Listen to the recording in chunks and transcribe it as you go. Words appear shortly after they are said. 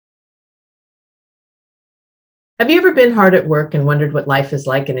Have you ever been hard at work and wondered what life is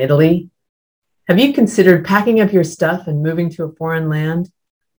like in Italy? Have you considered packing up your stuff and moving to a foreign land?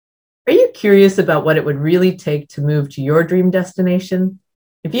 Are you curious about what it would really take to move to your dream destination?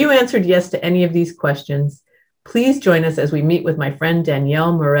 If you answered yes to any of these questions, please join us as we meet with my friend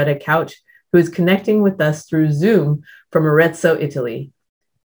Danielle Couch, who is connecting with us through Zoom from Arezzo, Italy.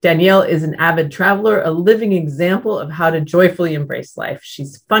 Danielle is an avid traveler, a living example of how to joyfully embrace life.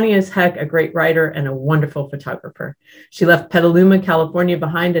 She's funny as heck, a great writer, and a wonderful photographer. She left Petaluma, California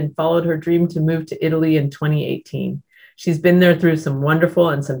behind and followed her dream to move to Italy in 2018. She's been there through some wonderful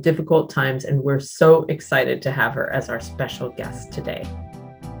and some difficult times, and we're so excited to have her as our special guest today.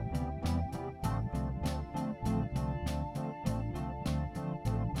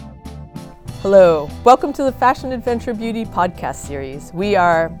 Hello, welcome to the Fashion Adventure Beauty podcast series. We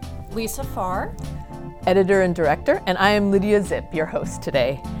are Lisa Farr, editor and director, and I am Lydia Zip, your host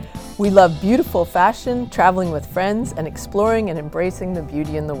today. We love beautiful fashion, traveling with friends, and exploring and embracing the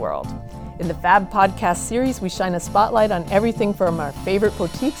beauty in the world. In the Fab podcast series, we shine a spotlight on everything from our favorite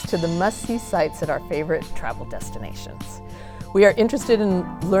boutiques to the must-see sites at our favorite travel destinations. We are interested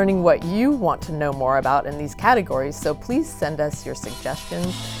in learning what you want to know more about in these categories, so please send us your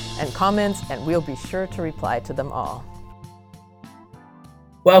suggestions and comments, and we'll be sure to reply to them all.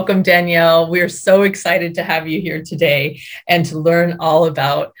 Welcome, Danielle. We're so excited to have you here today and to learn all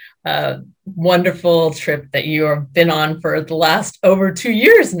about a wonderful trip that you have been on for the last over 2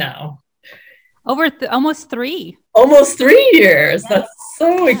 years now. Almost 3. Almost 3 years. Yes. That's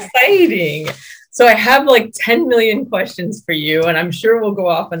so exciting. So I have like 10 million questions for you, and I'm sure we'll go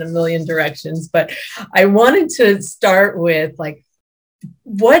off in a million directions, but I wanted to start with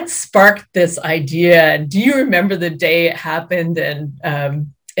what sparked this idea? Do you remember the day it happened, and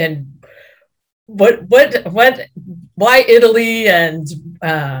why Italy, and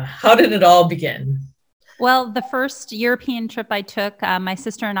how did it all begin? Well, the first European trip I took, my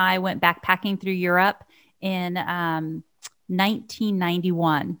sister and I went backpacking through Europe in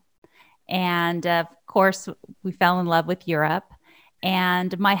 1991. And of course, we fell in love with Europe.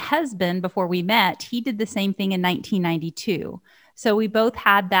 And my husband, before we met, he did the same thing in 1992. So we both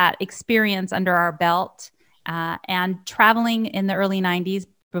had that experience under our belt, and traveling in the early 90s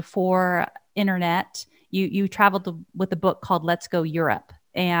before internet, you traveled with a book called Let's Go Europe.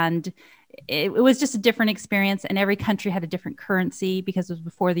 And it was just a different experience, and every country had a different currency because it was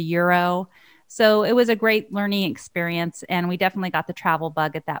before the euro. So it was a great learning experience, and we definitely got the travel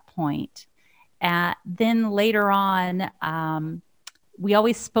bug at that point. Then later on, we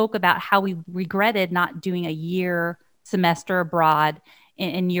always spoke about how we regretted not doing a semester abroad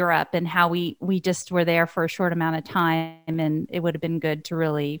in Europe, and how we just were there for a short amount of time, and it would have been good to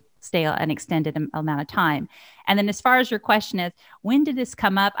really stay an extended amount of time. And then as far as your question is, when did this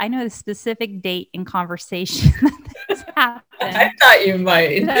come up? I know the specific date in conversation that this happened. I thought you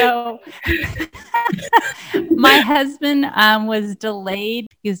might. So my husband was delayed.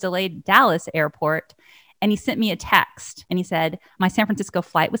 He was delayed at Dallas airport. And he sent me a text and he said, my San Francisco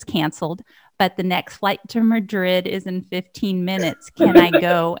flight was canceled, but the next flight to Madrid is in 15 minutes. Can I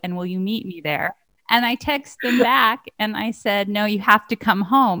go? And will you meet me there? And I texted him back and I said, no, you have to come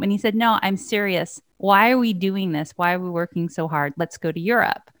home. And he said, no, I'm serious. Why are we doing this? Why are we working so hard? Let's go to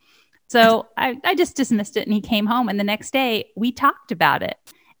Europe. So I just dismissed it, and he came home. And the next day we talked about it.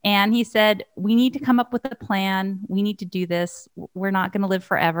 And he said, we need to come up with a plan. We need to do this. We're not going to live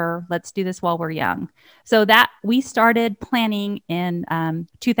forever. Let's do this while we're young. So that we started planning in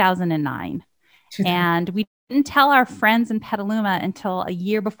 2009. And we didn't tell our friends in Petaluma until a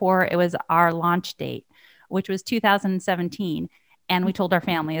year before it was our launch date, which was 2017. And we told our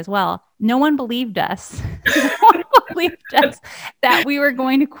family as well. No one believed us. No one believed us that we were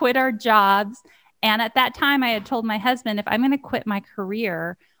going to quit our jobs. And at that time, I had told my husband, if I'm going to quit my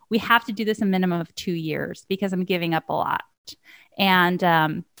career, we have to do this a minimum of 2 years because I'm giving up a lot.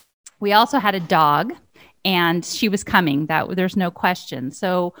 And we also had a dog, and she was coming. There's no question.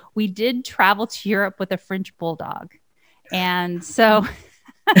 So we did travel to Europe with a French bulldog. And so,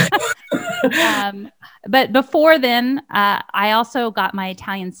 but before then, I also got my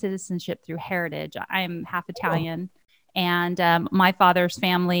Italian citizenship through heritage. I'm half Italian. And my father's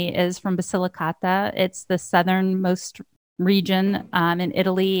family is from Basilicata. It's the southernmost region in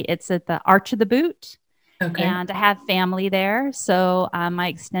Italy. It's at the Arch of the Boot. Okay. And I have family there. So my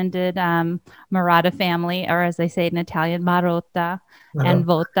extended Marotta family, or as they say in Italian, Marotta and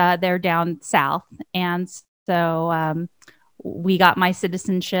Vota, they're down south. And so we got my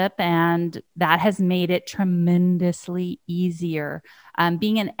citizenship, and that has made it tremendously easier.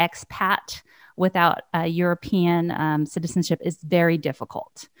 Being an expat without European citizenship is very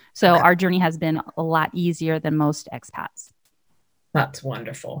difficult. So our journey has been a lot easier than most expats. That's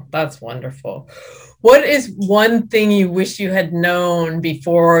wonderful. That's wonderful. What is one thing you wish you had known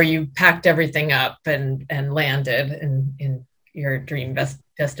before you packed everything up and landed in your dream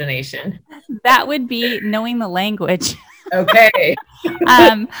destination? That would be knowing the language. Okay.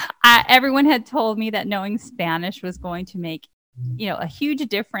 Everyone had told me that knowing Spanish was going to make, a huge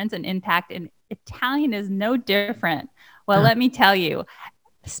difference and impact, and Italian is no different. Well, let me tell you,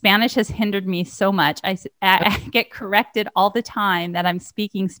 Spanish has hindered me so much. I get corrected all the time that I'm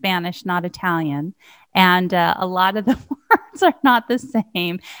speaking Spanish, not Italian. And a lot of the words are not the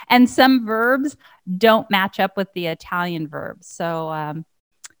same. And some verbs don't match up with the Italian verbs. So,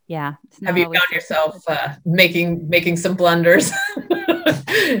 yeah. Have you found yourself making some blunders?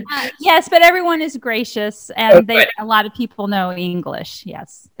 Yes, but everyone is gracious, and a lot of people know English.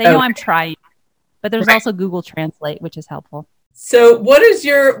 Yes, they know I'm trying. But there's also Google Translate, which is helpful. So what is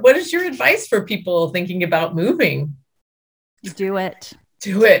your advice for people thinking about moving? Do it.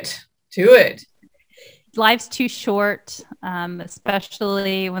 Do it. Life's too short,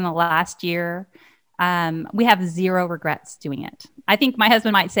 especially when the last year. We have zero regrets doing it. I think my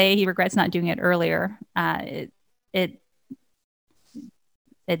husband might say he regrets not doing it earlier.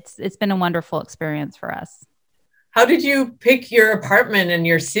 It's been a wonderful experience for us. How did you pick your apartment and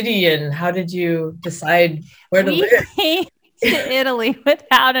your city, and how did you decide where to live? Came to Italy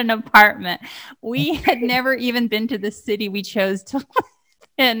without an apartment. We had never even been to the city we chose to live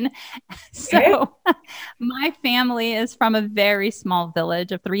in. So my family is from a very small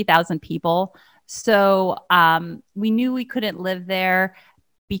village of 3,000 people. So we knew we couldn't live there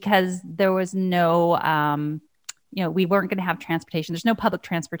because there was no, we weren't going to have transportation. There's no public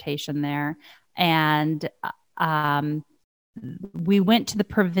transportation there. And we went to the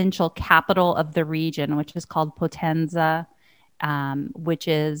provincial capital of the region, which is called Potenza, which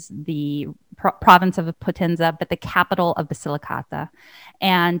is the province of Potenza, but the capital of Basilicata.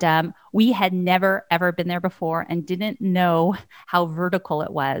 And we had never, ever been there before and didn't know how vertical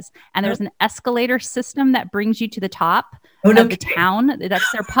it was. And there's an escalator system that brings you to the top of the town.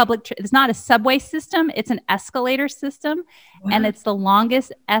 That's their public. It's not a subway system. It's an escalator system. Wow. And it's the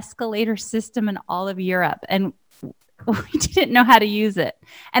longest escalator system in all of Europe. And we didn't know how to use it.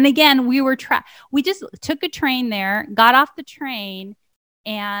 And again, we just took a train there, got off the train,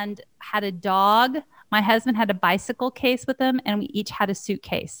 and had a dog. My husband had a bicycle case with him, and we each had a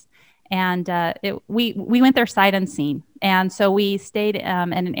suitcase. And we went there sight unseen. And so we stayed in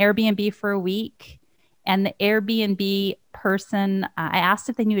an Airbnb for a week. And the Airbnb person, I asked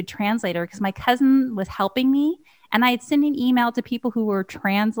if they knew a translator because my cousin was helping me. And I had sent an email to people who were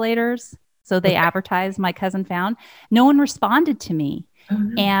translators. So they advertised, my cousin found. No one responded to me. Oh,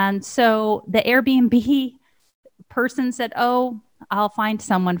 no. And so the Airbnb person said, "Oh, I'll find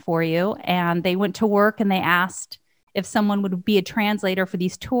someone for you." And they went to work and they asked if someone would be a translator for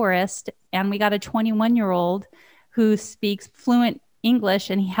these tourists. And we got a 21-year-old who speaks fluent English,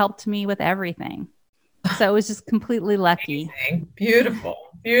 and he helped me with everything. So it was just completely lucky. Amazing. Beautiful.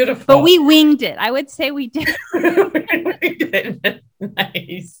 But we winged it. I would say we did. We did.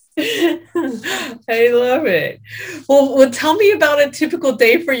 Nice. I love it. Well, tell me about a typical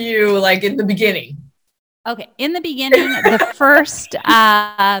day for you, like in the beginning. Okay. In the beginning, the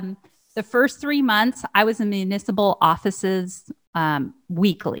first 3 months, I was in municipal offices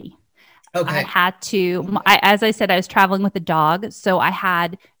weekly. Okay. I had to, as I said, I was traveling with a dog. So I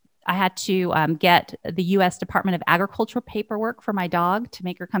had to get the U.S. Department of Agriculture paperwork for my dog to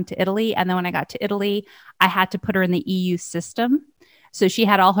make her come to Italy. And then when I got to Italy, I had to put her in the EU system. So she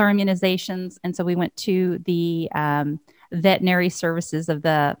had all her immunizations. And so we went to the veterinary services of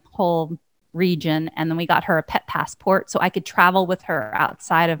the whole region. And then we got her a pet passport so I could travel with her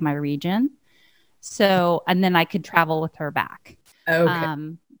outside of my region. So, and then I could travel with her back.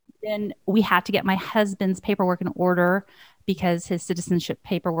 Okay. Then we had to get my husband's paperwork in order because his citizenship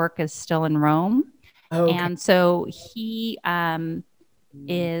paperwork is still in Rome. Okay. And so he has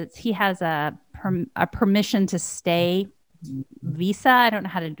a permission to stay visa. I don't know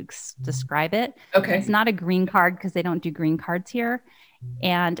how to describe it. Okay. It's not a green card because they don't do green cards here.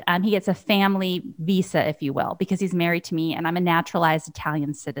 And he gets a family visa, if you will, because he's married to me and I'm a naturalized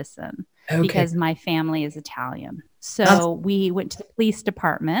Italian citizen because my family is Italian. So we went to the police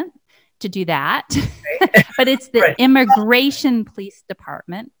department to do that, but it's the immigration police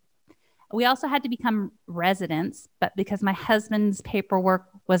department. We also had to become residents, but because my husband's paperwork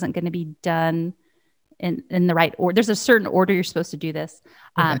wasn't going to be done in the right order, there's a certain order you're supposed to do this.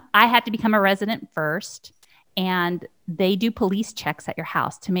 I had to become a resident first. and they do police checks at your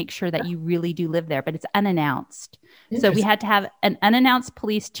house to make sure that you really do live there, but it's unannounced. So we had to have an unannounced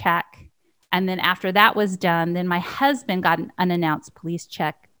police check. And then after that was done, then my husband got an unannounced police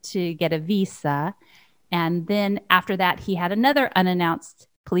check to get a visa. And then after that, he had another unannounced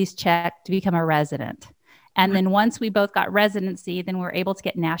police check to become a resident. And then once we both got residency, then we were able to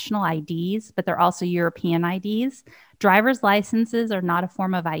get national IDs, but they're also European IDs. Driver's licenses are not a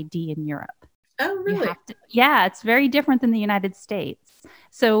form of ID in Europe. Oh, really? Yeah, it's very different than the United States.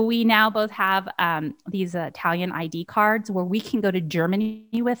 So we now both have these Italian ID cards where we can go to Germany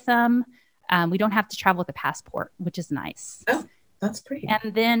with them. We don't have to travel with a passport, which is nice. Oh, that's great.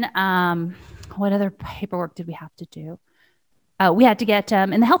 And then what other paperwork did we have to do? We had to get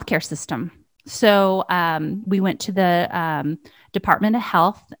in the healthcare system. So we went to the Department of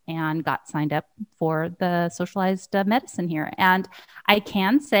Health and got signed up for the socialized medicine here. And I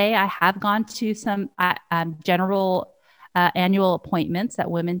can say I have gone to some general annual appointments that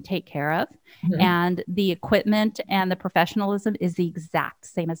women take care of. Mm-hmm. And the equipment and the professionalism is the exact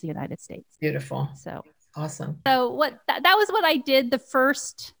same as the United States. Beautiful. So awesome. So that was what I did the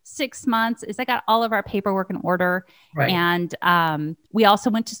first 6 months is I got all of our paperwork in order. Right. And we also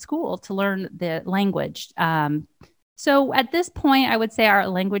went to school to learn the language. So at this point, I would say our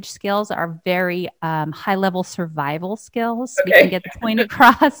language skills are very high level survival skills. Okay. We can get the point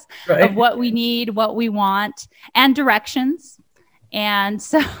across right. of what we need, what we want, and directions. And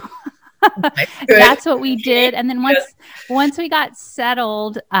so that's what we did. And then once we got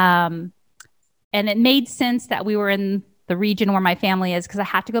settled, and it made sense that we were in the region where my family is because I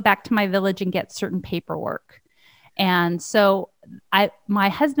had to go back to my village and get certain paperwork. And so my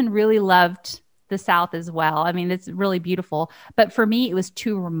husband really loved the South as well. I mean, it's really beautiful, but for me, it was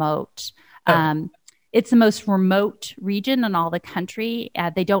too remote. Oh. It's the most remote region in all the country.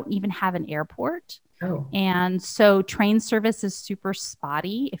 They don't even have an airport. Oh. And so train service is super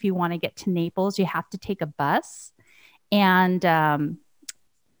spotty. If you want to get to Naples, you have to take a bus and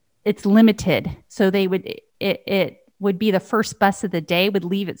it's limited. So it would be the first bus of the day would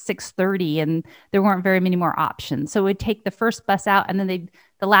leave at 6:30 and there weren't very many more options. So it would take the first bus out and then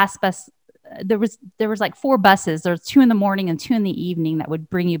the last bus, there was like 4 buses. There was 2 in the morning and 2 in the evening that would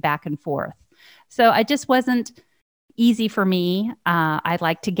bring you back and forth. So it just wasn't easy for me. I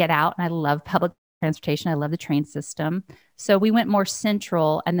like to get out and I love public transportation. I love the train system. So we went more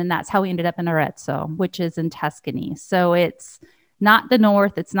central and then that's how we ended up in Arezzo, which is in Tuscany. So it's not the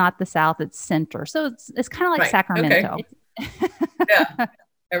north, it's not the south, it's center. So it's kind of like right. Sacramento. Okay. Yeah.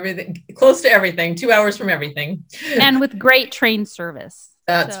 Everything close to everything, 2 hours from everything. And with great train service.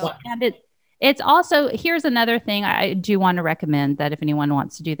 That's wonderful. And it's also, here's another thing I do want to recommend that if anyone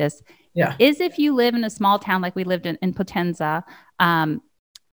wants to do this, is if you live in a small town like we lived in Potenza,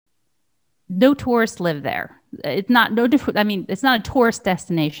 no tourists live there. It's not a tourist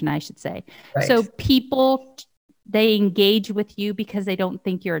destination, I should say. Right. So people, they engage with you because they don't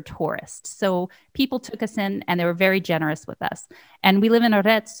think you're a tourist. So people took us in and they were very generous with us. And we live in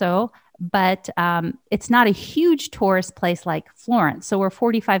Arezzo, but it's not a huge tourist place like Florence. So we're a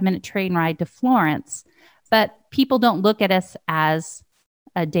 45-minute train ride to Florence, but people don't look at us as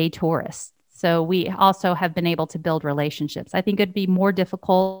a day tourist. So we also have been able to build relationships. I think it'd be more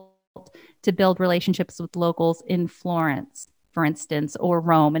difficult to build relationships with locals in Florence, for instance, or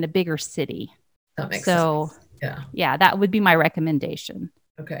Rome in a bigger city. That makes sense. Yeah, that would be my recommendation.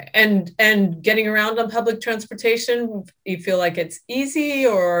 Okay. And getting around on public transportation, you feel like it's easy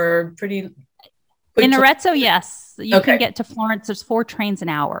or pretty? In Arezzo, yes. You can get to Florence. There's 4 trains an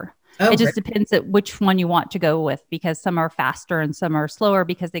hour. Oh, it just depends at which one you want to go with because some are faster and some are slower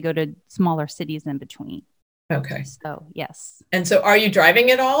because they go to smaller cities in between. Okay. So, yes. And so are you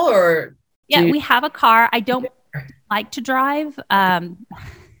driving at all or? Yeah, we have a car. I don't like to drive.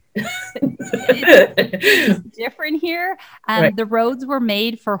 It's different here. Right. The roads were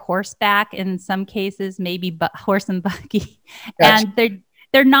made for horseback in some cases, maybe horse and buggy. Gotcha. And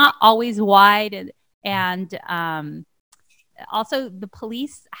they're not always wide. And also the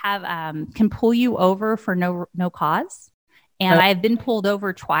police have can pull you over for no cause. And I've been pulled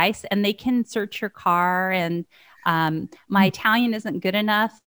over twice and they can search your car. And my Italian isn't good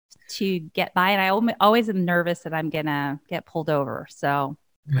enough to get by. And I always am nervous that I'm going to get pulled over. So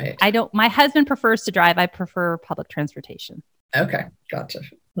right. My husband prefers to drive. I prefer public transportation. Okay. Gotcha.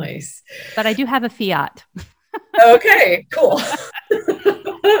 Nice. But I do have a Fiat. Okay, cool.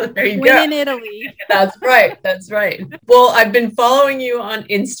 There you When go. in Italy. That's right. That's right. Well, I've been following you on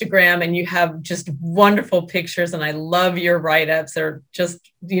Instagram and you have just wonderful pictures and I love your write-ups. They're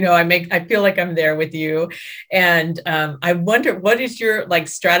just, I feel like I'm there with you. And I wonder, what is your like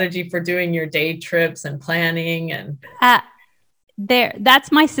strategy for doing your day trips and planning and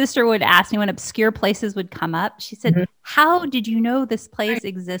That's my sister would ask me when obscure places would come up. She said, Mhm. how did you know this place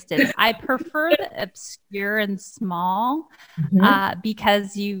existed? I prefer the obscure and small Mhm.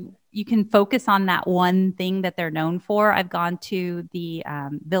 because you can focus on that one thing that they're known for. I've gone to the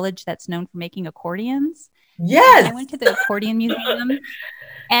village that's known for making accordions. And I Yes. went to the accordion museum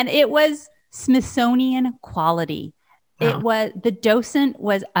and it was Smithsonian quality. Wow. The docent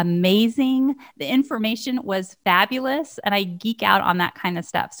was amazing. The information was fabulous. And I geek out on that kind of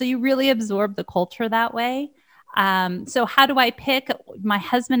stuff. So you really absorb the culture that way. So how do I pick? My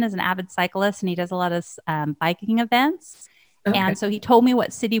husband is an avid cyclist and he does a lot of biking events. Okay. And so he told me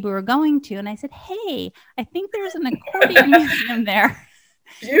what city we were going to. And I said, hey, I think there's an accordion museum there.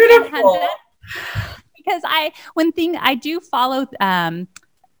 And Beautiful. because I do follow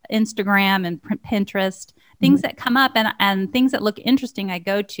Instagram and Pinterest, things that come up and things that look interesting, I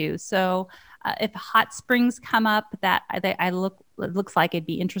go to. So if hot springs come up that it looks like it'd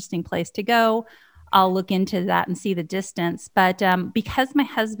be interesting place to go, I'll look into that and see the distance. But because my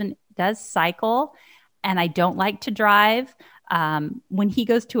husband does cycle and I don't like to drive, when he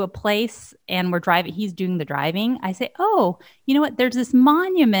goes to a place and we're driving, he's doing the driving, I say, oh, you know what? There's this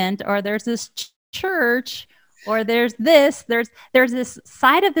monument or there's this church or there's this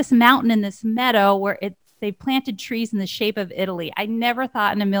side of this mountain in this meadow where they planted trees in the shape of Italy. I never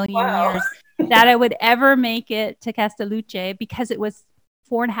thought in a million years that I would ever make it to Castellucce because it was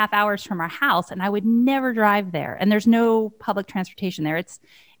 4.5 hours from our house and I would never drive there. And there's no public transportation there.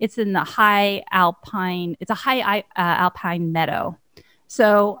 It's in the high alpine, it's a high alpine meadow.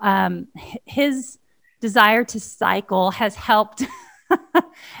 So his desire to cycle has helped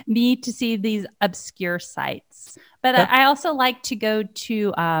me to see these obscure sites. But I also like to go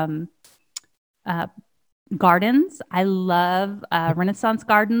to gardens. I love Renaissance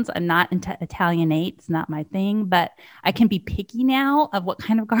gardens. I'm not into Italianate. It's not my thing, but I can be picky now of what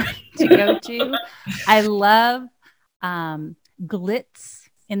kind of garden to go to. I love glitz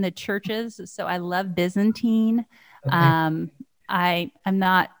in the churches. So I love Byzantine. Okay. I'm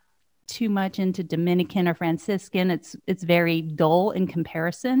not too much into Dominican or Franciscan. It's very dull in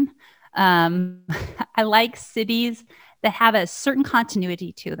comparison. I like cities that have a certain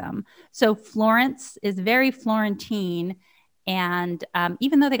continuity to them. So Florence is very Florentine, and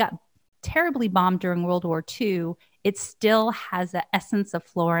even though they got terribly bombed during World War II, it still has the essence of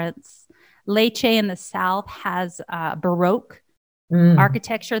Florence. Lecce in the south has Baroque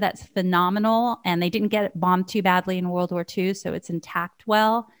architecture that's phenomenal, and they didn't get it bombed too badly in World War II, so it's intact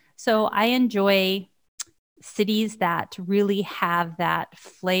well. So I enjoy cities that really have that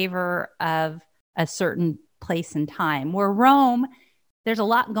flavor of a certain place and time. Where Rome, there's a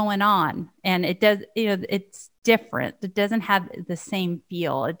lot going on and it does, it's different. It doesn't have the same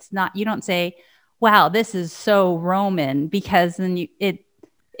feel. It's not, you don't say, wow, this is so Roman, because then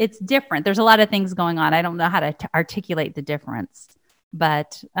it's different. There's a lot of things going on. I don't know how to articulate the difference,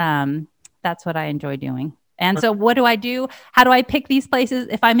 but that's what I enjoy doing. And so what do I do? How do I pick these places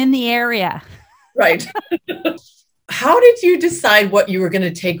if I'm in the area? Right. How did you decide what you were going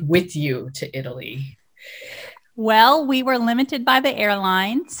to take with you to Italy? Well, we were limited by the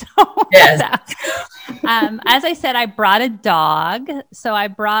airline. So, Yes. as I said, I brought a dog. So I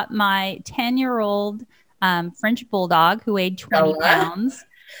brought my 10-year-old French bulldog who weighed 20 pounds.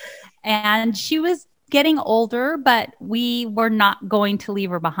 And she was getting older, but we were not going to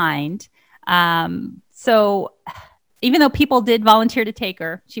leave her behind. So even though people did volunteer to take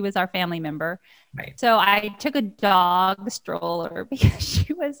her, she was our family member. Right. So I took a dog stroller because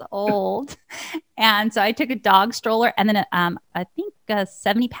she was old. And so I took a dog stroller and then I think a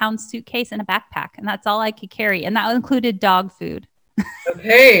 70-pound suitcase and a backpack. And that's all I could carry. And that included dog food.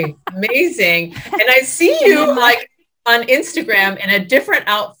 Okay. Amazing. And I see you like on Instagram in a different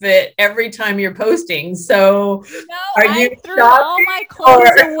outfit every time you're posting. So I threw all my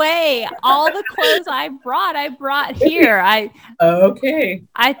clothes away. All the clothes I brought here. Okay.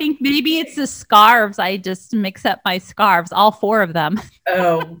 I think maybe it's the scarves. I just mix up my scarves, all 4 of them.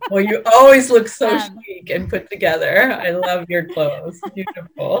 Oh, well, you always look so chic and put together. I love your clothes.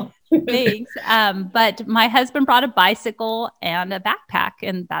 Beautiful. Thanks. But my husband brought a bicycle and a backpack,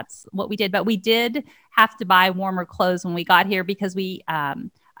 and that's what we did. But we did have to buy warmer clothes when we got here because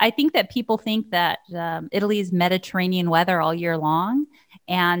I think that people think that Italy's Mediterranean weather all year long.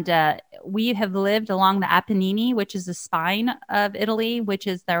 And we have lived along the Apennine, which is the spine of Italy, which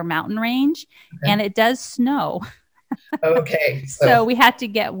is their mountain range, and it does snow. Okay. So we had to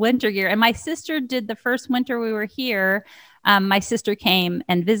get winter gear. And my sister did the first winter we were here. My sister came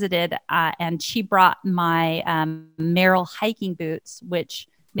and visited, and she brought my Merrill hiking boots, which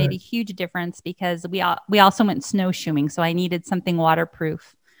made a huge difference because we also went snowshoeing. So I needed something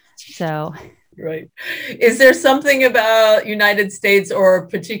waterproof. So. Right. Is there something about United States or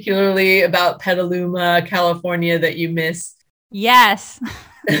particularly about Petaluma, California that you miss? Yes.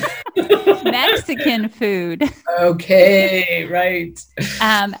 Mexican food. Okay, right.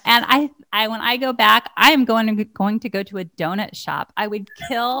 And I when I go back, I am going to go to a donut shop. I would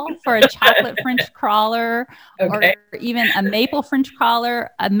kill for a chocolate French crawler, or even a maple French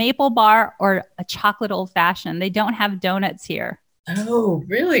crawler, a maple bar, or a chocolate old fashioned. They don't have donuts here. Oh,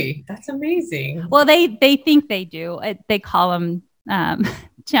 really? That's amazing. Well, they think they do. They call them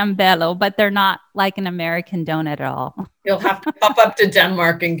ciambello, but they're not like an American donut at all. You'll have to pop up to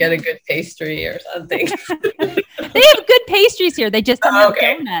Denmark and get a good pastry or something. They have good pastries here. They just don't have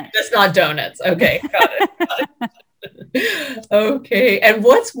donuts. Just not donuts. Okay, got it. Okay. And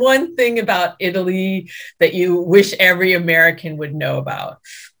what's one thing about Italy that you wish every American would know about?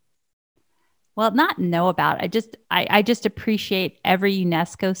 Well, not know about. I just appreciate every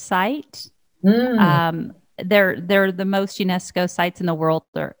UNESCO site. They're the most UNESCO sites in the world,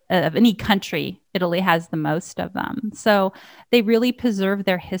 or of any country. Italy has the most of them. So they really preserve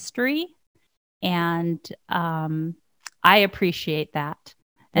their history, and I appreciate that.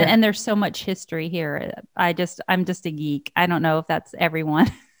 And there's so much history here. I'm just a geek. I don't know if that's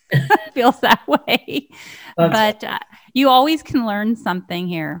everyone feels that way, but you always can learn something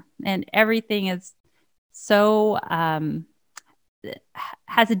here, and everything is so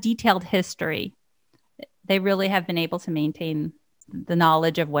has a detailed history. They really have been able to maintain the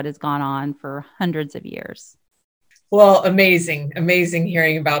knowledge of what has gone on for hundreds of years. Well, amazing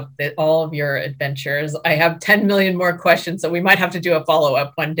hearing about all of your adventures. I have 10 million more questions, so we might have to do a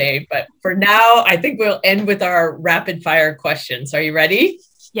follow-up one day. But for now, I think we'll end with our rapid fire questions. Are you ready?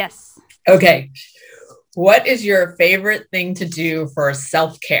 Yes. Okay. What is your favorite thing to do for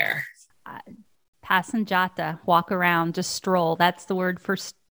self-care? Passeggiata, walk around, just stroll. That's the word for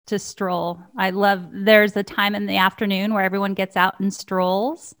to stroll. There's a time in the afternoon where everyone gets out and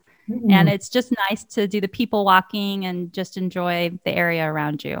strolls. And it's just nice to do the people walking and just enjoy the area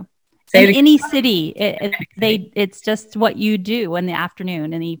around you. In any city, it's just what you do in the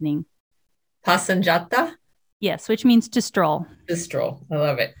afternoon and evening. Passeggiata? Yes, which means to stroll. To stroll. I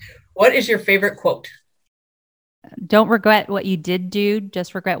love it. What is your favorite quote? Don't regret what you did do,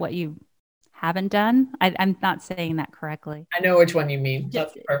 just regret what you haven't done. I'm not saying that correctly. I know which one you mean.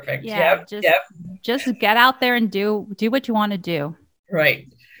 That's perfect. Yeah, just get out there and do what you want to do. Right.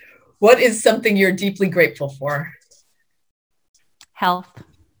 What is something you're deeply grateful for? Health.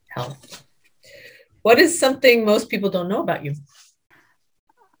 What is something most people don't know about you?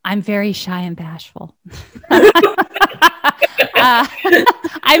 I'm very shy and bashful.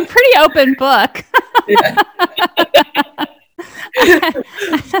 I'm pretty open book.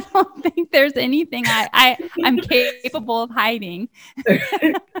 I don't think there's anything I'm capable of hiding.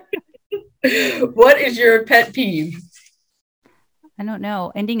 What is your pet peeve? I don't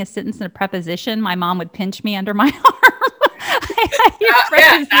know. Ending a sentence in a preposition. My mom would pinch me under my arm.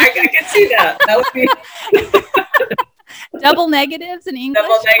 I can see that. That would be double negatives in English.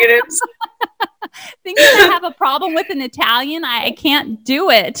 Double negatives. Things that I have a problem with in Italian, I can't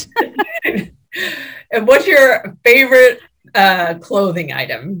do it. And what's your favorite clothing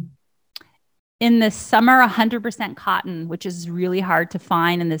item? In the summer, 100% cotton, which is really hard to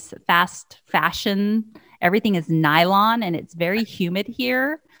find in this fast fashion. Everything is nylon and it's very humid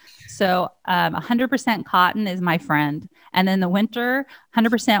here. So 100% cotton is my friend. And then the winter,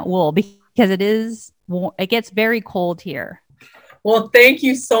 100% wool, because it gets very cold here. Well, thank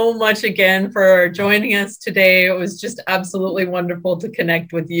you so much again for joining us today. It was just absolutely wonderful to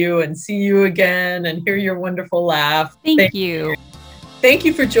connect with you and see you again and hear your wonderful laugh. Thank you. Thank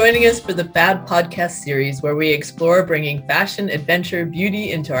you for joining us for the Fad podcast series, where we explore bringing fashion, adventure,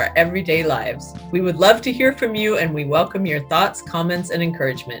 beauty into our everyday lives. We would love to hear from you, and we welcome your thoughts, comments, and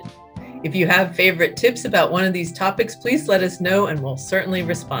encouragement. If you have favorite tips about one of these topics, please let us know, and we'll certainly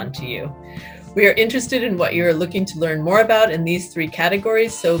respond to you. We are interested in what you are looking to learn more about in these 3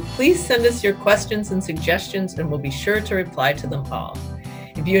 categories, so please send us your questions and suggestions, and we'll be sure to reply to them all.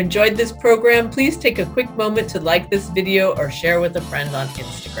 If you enjoyed this program, please take a quick moment to like this video or share with a friend on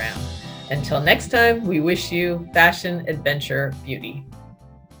Instagram. Until next time, we wish you fashion, adventure, beauty.